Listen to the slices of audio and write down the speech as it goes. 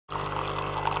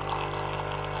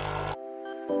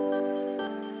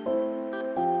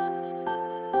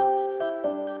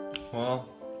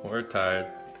we're tired.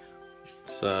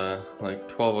 It's like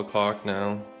 12 o'clock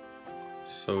now,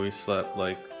 so we slept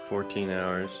like 14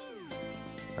 hours.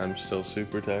 I'm still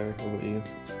super tired. What about you?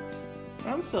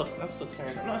 I'm still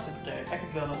tired. I'm not super tired. I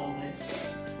could go the whole day.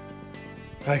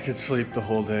 I could sleep the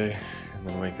whole day and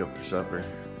then wake up for supper.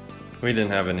 We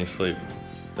didn't have any sleep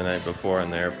the night before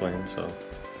on the airplane, so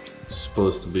it's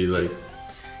supposed to be like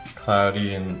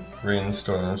cloudy and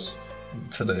rainstorms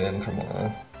today and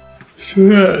tomorrow. So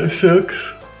that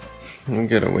sucks. I'm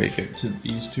gonna wake up to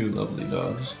these two lovely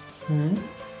dogs. Mm-hmm.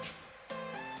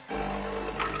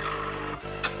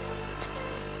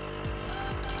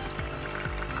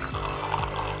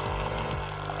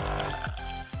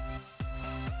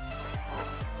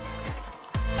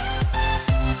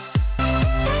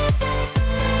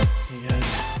 Hey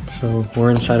guys, so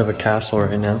we're inside of a castle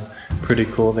right now. Pretty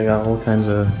cool. They got all kinds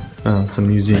of it's a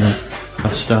museum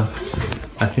of stuff.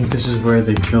 I think this is where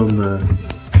they killed the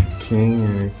king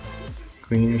or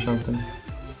queen or something.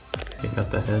 They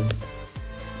got the head.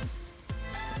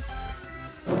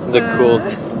 The cool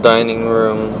dining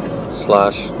room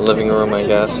slash living room, I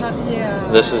guess.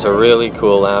 This is a really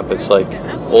cool lamp. It's like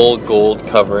old gold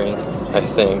covering, I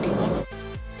think.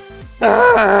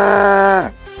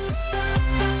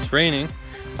 It's raining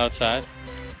outside,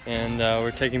 and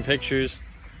we're taking pictures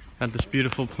at this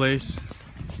beautiful place.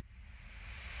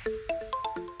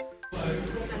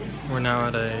 We're now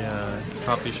at a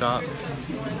coffee shop.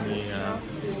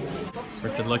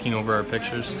 We're looking over our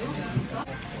pictures,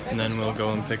 and then we'll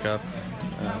go and pick up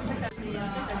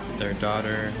their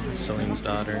daughter, Celine's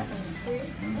daughter,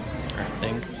 I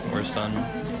think, or son,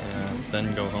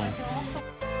 then go home.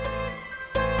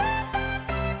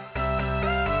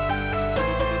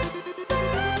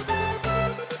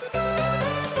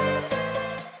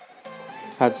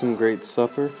 Had some great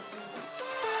supper.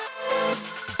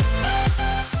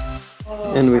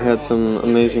 And we had some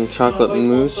amazing chocolate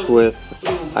mousse with,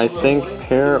 I think,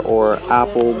 pear or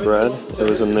apple bread. It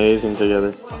was amazing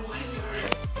together.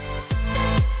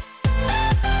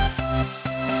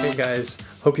 Hey guys,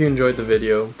 hope you enjoyed the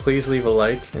video. Please leave a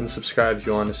like and subscribe if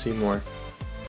you want to see more.